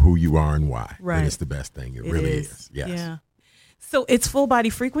 I don't care who you are and why. Right. And it's the best thing. It really is. Yes. Yeah. So it's Full Body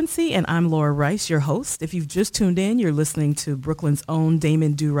Frequency, and I'm Laura Rice, your host. If you've just tuned in, you're listening to Brooklyn's own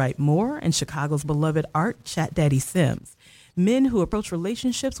Damon Do Right Moore and Chicago's beloved art, Chat Daddy Sims. Men who approach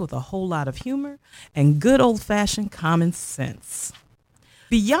relationships with a whole lot of humor and good old-fashioned common sense.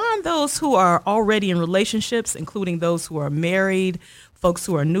 Beyond those who are already in relationships, including those who are married, folks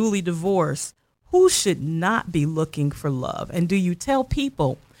who are newly divorced, who should not be looking for love? And do you tell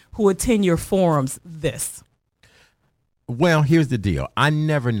people who attend your forums this? Well, here's the deal. I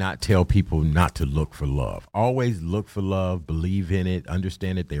never not tell people not to look for love. Always look for love, believe in it,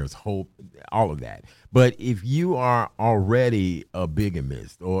 understand that there's hope, all of that. But if you are already a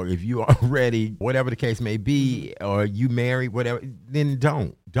bigamist, or if you are already, whatever the case may be, or you married, whatever, then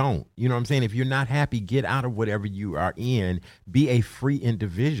don't. You know what I'm saying? If you're not happy, get out of whatever you are in, be a free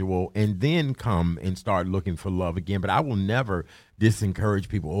individual, and then come and start looking for love again. But I will never disencourage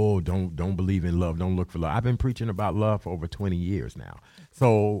people. Oh, don't believe in love. Don't look for love. I've been preaching about love for over 20 years now.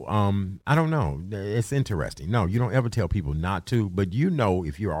 So I don't know. It's interesting. No, you don't ever tell people not to, but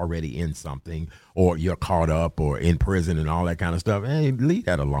if you're already in something or you're caught up or in prison and all that kind of stuff, hey, leave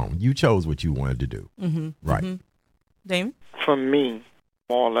that alone. You chose what you wanted to do. Mm-hmm. Right. Mm-hmm. Damon? For me,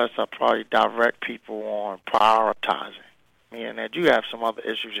 more or less, I probably direct people on prioritizing, meaning that you have some other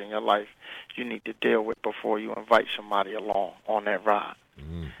issues in your life you need to deal with before you invite somebody along on that ride.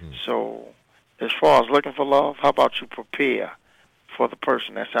 Mm-hmm. So as far as looking for love, how about you prepare for the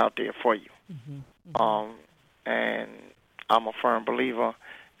person that's out there for you? Mm-hmm. And I'm a firm believer,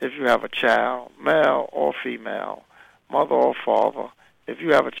 if you have a child, male or female, mother or father, if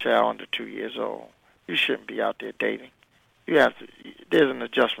you have a child under 2 years old, you shouldn't be out there dating. There's an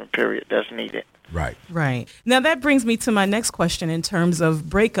adjustment period that's needed. Right. Right. Now that brings me to my next question in terms of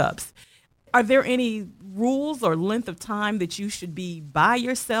breakups. Are there any rules or length of time that you should be by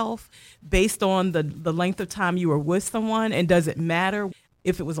yourself based on the length of time you were with someone? And does it matter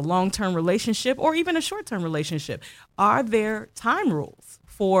if it was a long-term relationship or even a short-term relationship? Are there time rules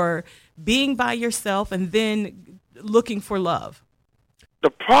for being by yourself and then looking for love? The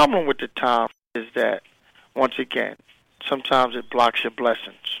problem with the time is that, once again, sometimes it blocks your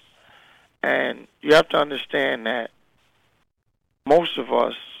blessings. And you have to understand that most of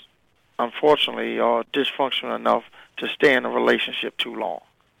us, unfortunately, are dysfunctional enough to stay in a relationship too long.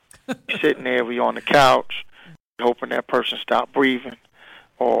 Sitting there, we on the couch, hoping that person stop breathing,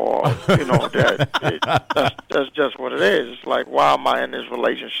 or, that's just what it is. It's like, why am I in this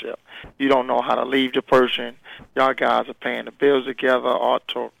relationship? You don't know how to leave the person. Y'all guys are paying the bills together. I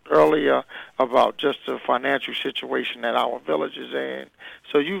talked earlier about just the financial situation that our village is in.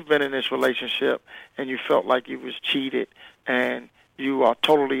 So you've been in this relationship, and you felt like you was cheated, and you are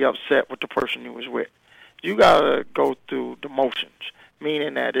totally upset with the person you was with. You got to go through the motions,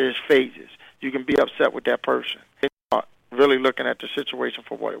 meaning that there's phases. You can be upset with that person. You are really looking at the situation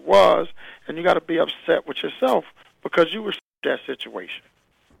for what it was, and you got to be upset with yourself because you were in that situation.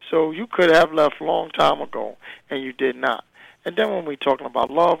 So you could have left a long time ago, and you did not. And then when we're talking about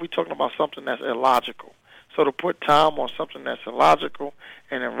love, we're talking about something that's illogical. So to put time on something that's illogical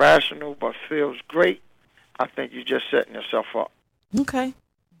and irrational but feels great, I think you're just setting yourself up. Okay.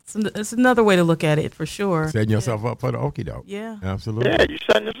 It's another way to look at it, for sure. Setting yourself up for the okie doke. Yeah. Absolutely. Yeah, you're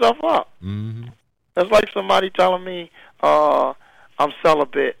setting yourself up. Mm-hmm. That's like somebody telling me I'm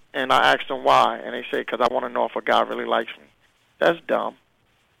celibate, and I ask them why, and they say, because I want to know if a guy really likes me. That's dumb.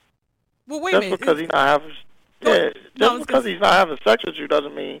 Well, wait a minute. Because he's not having sex with you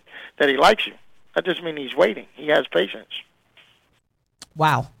doesn't mean that he likes you. That just means he's waiting. He has patience.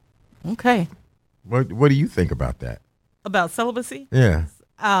 Wow. Okay. What do you think about that? About celibacy? Yeah.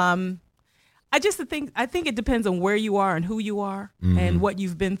 I think it depends on where you are and who you are and what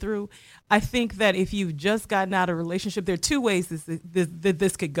you've been through. I think that if you've just gotten out of a relationship, there are two ways that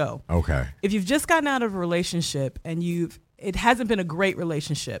this could go. Okay. If you've just gotten out of a relationship and it hasn't been a great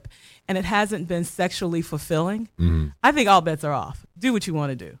relationship and it hasn't been sexually fulfilling, I think all bets are off. Do what you want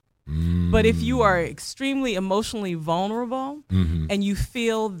to do. But if you are extremely emotionally vulnerable and you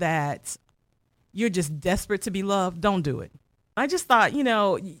feel that you're just desperate to be loved, don't do it. I just thought,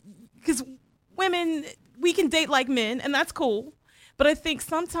 because women, we can date like men, and that's cool. But I think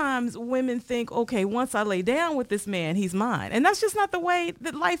sometimes women think, okay, once I lay down with this man, he's mine. And that's just not the way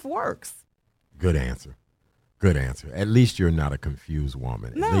that life works. Good answer. Good answer. At least you're not a confused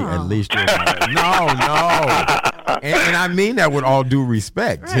woman. No. At least you're not. No. And I mean that with all due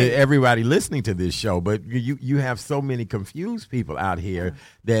respect to everybody listening to this show. But you have so many confused people out here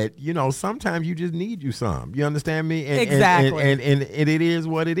that, sometimes you just need you some. You understand me? Exactly. And it is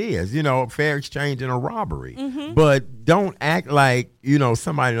what it is. Fair exchange and a robbery. Mm-hmm. But don't act like,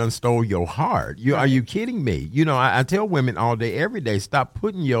 somebody done stole your heart. Are you kidding me? I tell women all day, every day, stop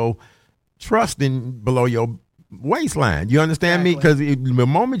putting your trust in below your waistline. You understand me? Because the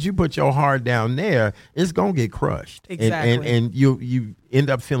moment you put your heart down there, it's gonna get crushed. Exactly. And you end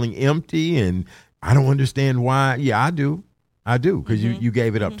up feeling empty. And I don't understand why. Yeah, I do. Because you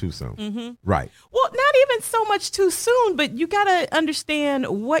gave it up too soon. Mm-hmm. Right. Well, not even so much too soon, but you got to understand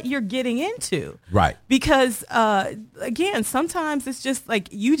what you're getting into. Right. Because again, sometimes it's just like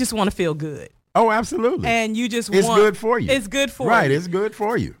you just want to feel good. Oh, absolutely. And you just it's good for you. It's good for you. Right. It's good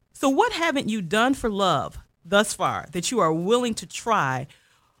for you. So what haven't you done for love thus far that you are willing to try,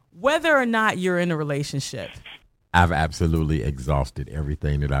 whether or not you're in a relationship? I've absolutely exhausted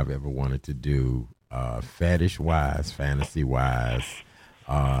everything that I've ever wanted to do, fetish-wise, fantasy-wise,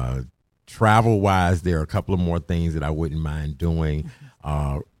 travel-wise. There are a couple of more things that I wouldn't mind doing.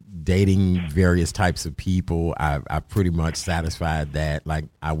 Dating various types of people. I've pretty much satisfied that. Like,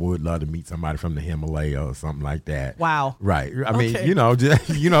 I would love to meet somebody from the Himalaya or something like that. Wow. Right. I mean, just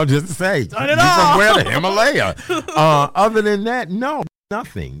to say, Done it you all. from where? The Himalaya. Other than that, no.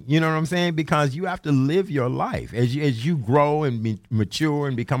 Nothing. You know what I'm saying? Because you have to live your life. As you grow and mature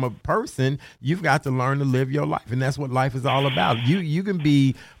and become a person, you've got to learn to live your life. And that's what life is all about. You can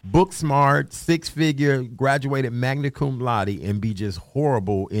be book smart, 6-figure, graduated magna cum laude, and be just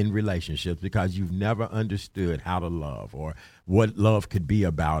horrible in relationships because you've never understood how to love or what love could be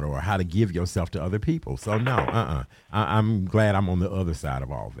about or how to give yourself to other people. So no, I'm glad I'm on the other side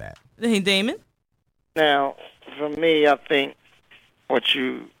of all that. Hey, Damon? Now, for me, I think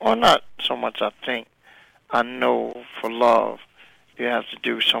not so much I think, I know for love, you have to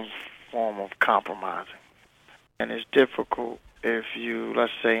do some form of compromising. And it's difficult if you,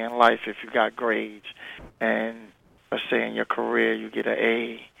 let's say in life, if you got grades, and let's say in your career you get an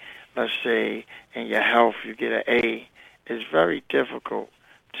A, let's say in your health you get an A, it's very difficult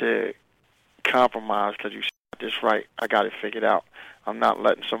to compromise because you said this right, I got it figured out. I'm not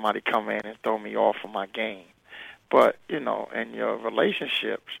letting somebody come in and throw me off of my game. But, in your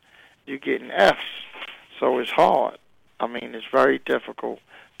relationships, you're getting F's, so it's hard. I mean, it's very difficult,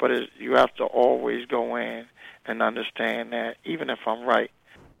 but you have to always go in and understand that even if I'm right,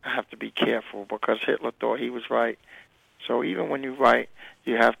 I have to be careful because Hitler thought he was right. So even when you're right,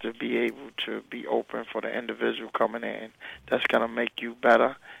 you have to be able to be open for the individual coming in. That's going to make you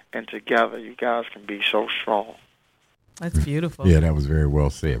better, and together you guys can be so strong. That's beautiful. Yeah, that was very well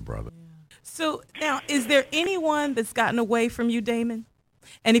said, brother. So now, is there anyone that's gotten away from you, Damon?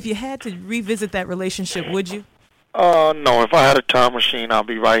 And if you had to revisit that relationship, would you? No. If I had a time machine, I'd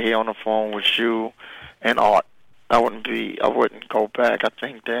be right here on the phone with you and Art. I wouldn't go back. I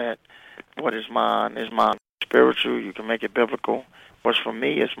think that what is mine is mine. Spiritual, you can make it biblical. What's for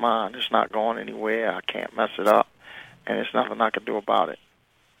me is mine. It's not going anywhere. I can't mess it up, and there's nothing I can do about it.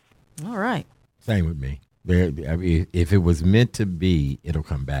 All right. Same with me. If it was meant to be, it'll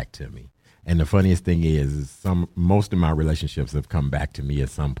come back to me. And the funniest thing is most of my relationships have come back to me at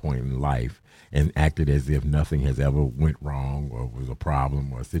some point in life and acted as if nothing has ever went wrong or was a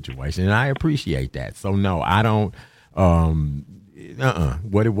problem or a situation. And I appreciate that. So no, I don't.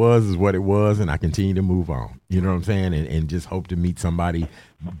 What it was is what it was, and I continue to move on. You know what I'm saying? And just hope to meet somebody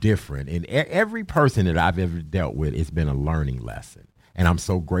different. And every person that I've ever dealt with, it's been a learning lesson. And I'm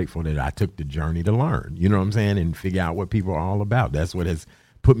so grateful that I took the journey to learn. You know what I'm saying? And figure out what people are all about. That's what has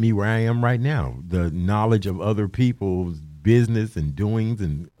put me where I am right now. The knowledge of other people's business and doings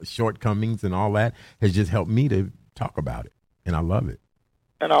and shortcomings and all that has just helped me to talk about it. And I love it.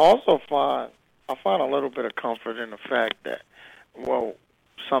 And I also find a little bit of comfort in the fact that,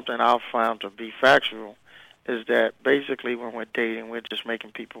 something I've found to be factual is that basically when we're dating, we're just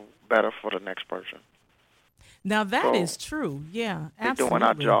making people better for the next person. Now that is true. Yeah, absolutely. We're doing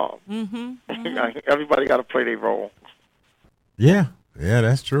our job. Mm-hmm. Everybody got to play their role. Yeah,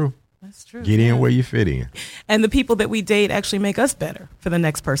 that's true. That's true. Get in where you fit in. And the people that we date actually make us better for the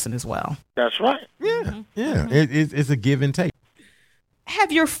next person as well. That's right. Yeah, It's a give and take.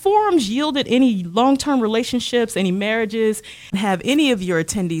 Have your forums yielded any long-term relationships, any marriages? Have any of your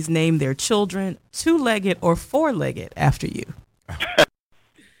attendees named their children two-legged or four-legged after you?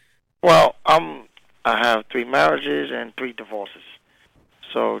 Well, I have 3 marriages and 3 divorces.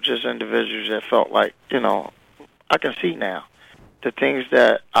 So just individuals that felt like, I can see now the things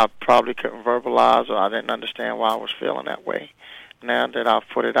that I probably couldn't verbalize or I didn't understand why I was feeling that way. Now that I've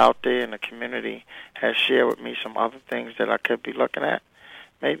put it out there and the community has shared with me some other things that I could be looking at,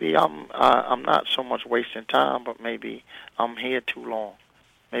 maybe I'm not so much wasting time, but maybe I'm here too long.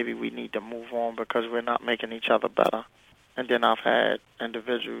 Maybe we need to move on because we're not making each other better. And then I've had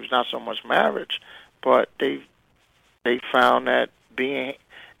individuals, not so much marriage, but they found that being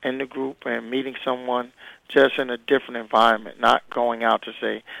in the group and meeting someone just in a different environment, not going out to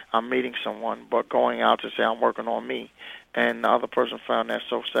say I'm meeting someone, but going out to say I'm working on me. And the other person found that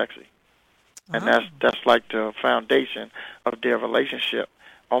so sexy. And that's like the foundation of their relationship.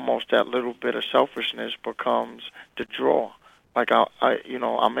 Almost that little bit of selfishness becomes the draw. Like,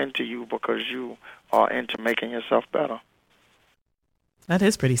 I'm into you because you are into making yourself better. That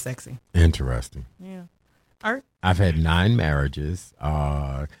is pretty sexy. Interesting. Yeah. Art? I've had 9 marriages.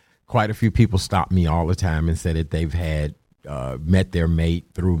 Quite a few people stop me all the time and say that they've had met their mate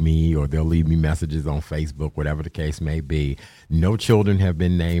through me, or they'll leave me messages on Facebook, whatever the case may be. No children have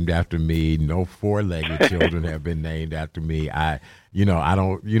been named after me. No 4-legged children have been named after me. I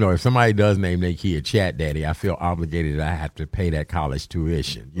don't, if somebody does name their kid Chat Daddy, I feel obligated that I have to pay that college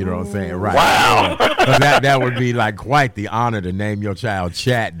tuition. You know what I'm saying? Right. Wow. That would be like quite the honor to name your child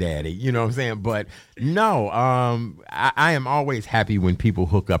Chat Daddy. You know what I'm saying? But no, I am always happy when people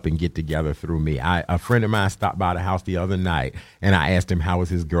hook up and get together through me. A friend of mine stopped by the house the other night, and I asked him how was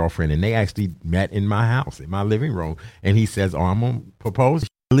his girlfriend, and they actually met in my house, in my living room, and he says, I'm going to propose.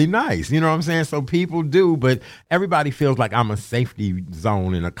 Really nice. You know what I'm saying? So people do, but everybody feels like I'm a safety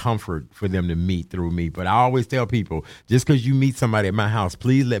zone and a comfort for them to meet through me. But I always tell people, just because you meet somebody at my house,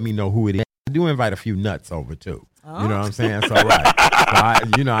 please let me know who it is. I do invite a few nuts over too. You know what I'm saying? So right.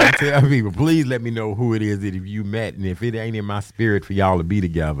 So I tell people, please let me know who it is that if you met, and if it ain't in my spirit for y'all to be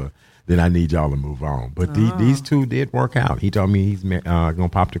together, then I need y'all to move on. But these 2 did work out. He told me he's gonna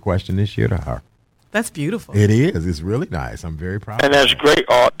pop the question this year to her. That's beautiful. It is. It's really nice. I'm very proud. And that's great,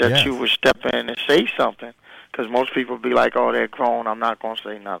 Art, that Yes. you would step in and say something, because most people be like, "Oh, they're grown. I'm not gonna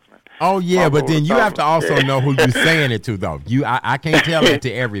say nothing." Oh yeah, but then you have to also know who you're saying it to, though. I can't tell it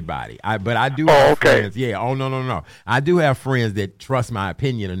to everybody. But I do have friends. Yeah. Oh no. I do have friends that trust my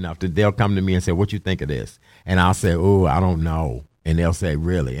opinion enough that they'll come to me and say, "What you think of this?" And I'll say, "Oh, I don't know." And they'll say,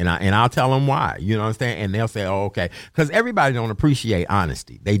 really? And I'll tell them why. You know what I'm saying? And they'll say, oh, okay. Because everybody don't appreciate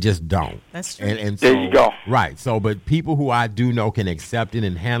honesty. They just don't. That's true. And so, there you go. Right. So, but people who I do know can accept it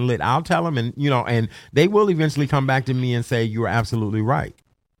and handle it, I'll tell them. And, and they will eventually come back to me and say, you are absolutely right.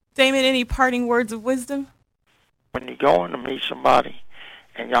 Damon, any parting words of wisdom? When you're going to meet somebody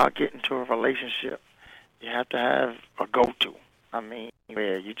and y'all get into a relationship, you have to have a go-to.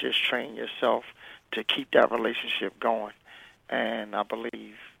 Where you just train yourself to keep that relationship going. And I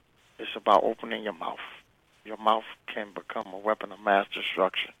believe it's about opening your mouth. Your mouth can become a weapon of mass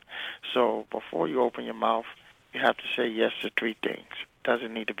destruction. So before you open your mouth, you have to say yes to 3 things.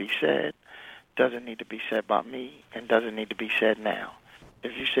 Doesn't need to be said, doesn't need to be said by me, and doesn't need to be said now.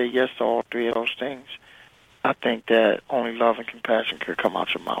 If you say yes to all 3 of those things, I think that only love and compassion could come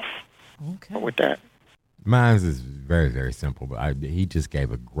out your mouth. Okay. But with that. Mine is very, very simple, but he just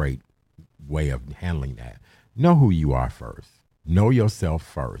gave a great way of handling that. Know who you are first. Know yourself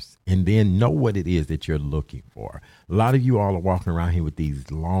first, and then know what it is that you're looking for. A lot of you all are walking around here with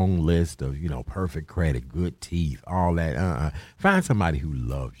these long lists of, perfect credit, good teeth, all that. Find somebody who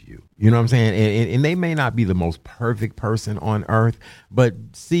loves you. You know what I'm saying? And they may not be the most perfect person on earth, but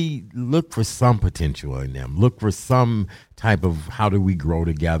look for some potential in them. Look for some type of how do we grow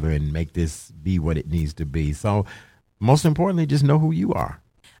together and make this be what it needs to be. So most importantly, just know who you are.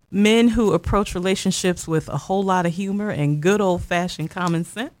 Men who approach relationships with a whole lot of humor and good old-fashioned common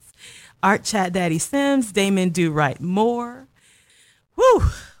sense. Art Chat Daddy Sims, Damon Do Right Moore. Whew,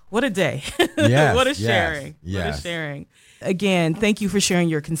 what a day. Yes, What a sharing. Yes. What a sharing. Again, thank you for sharing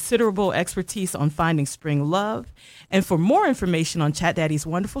your considerable expertise on finding spring love. And for more information on Chat Daddy's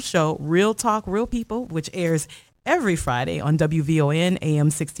wonderful show, Real Talk, Real People, which airs every Friday on WVON AM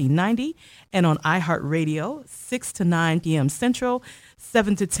 1690 and on iHeartRadio 6 to 9 p.m. Central,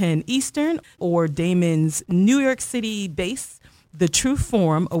 7 to 10 Eastern, or Damon's New York City base, The Truth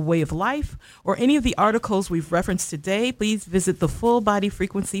Forum, A Way of Life, or any of the articles we've referenced today, please visit the Full Body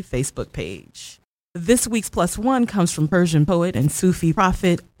Frequency Facebook page. This week's Plus One comes from Persian poet and Sufi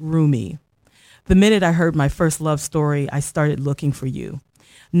prophet Rumi. The minute I heard my first love story, I started looking for you,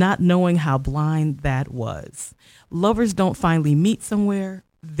 not knowing how blind that was. Lovers don't finally meet somewhere.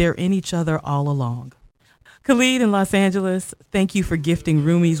 They're in each other all along. Khalid in Los Angeles, thank you for gifting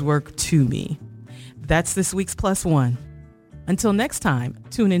Rumi's work to me. That's this week's Plus One. Until next time,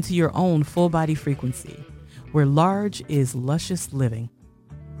 tune into your own full body frequency, where large is luscious living.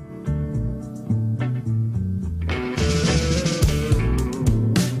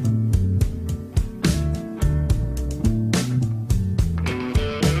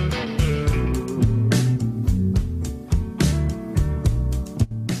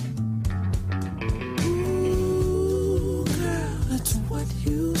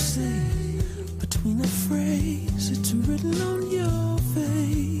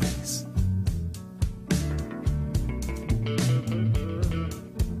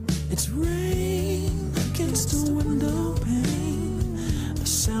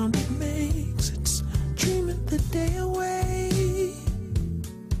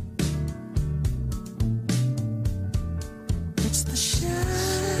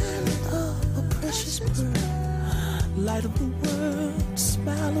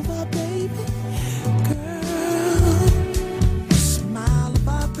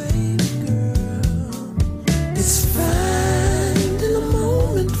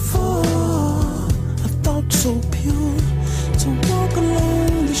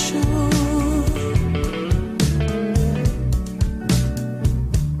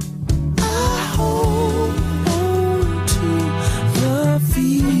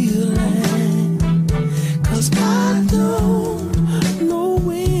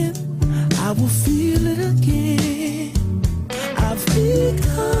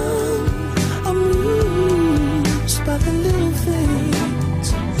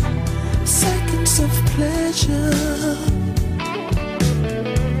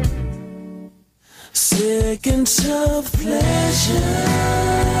 Seconds of pleasure,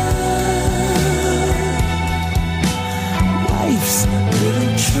 life's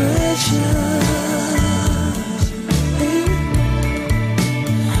little treasure.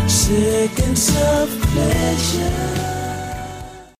 Seconds of pleasure.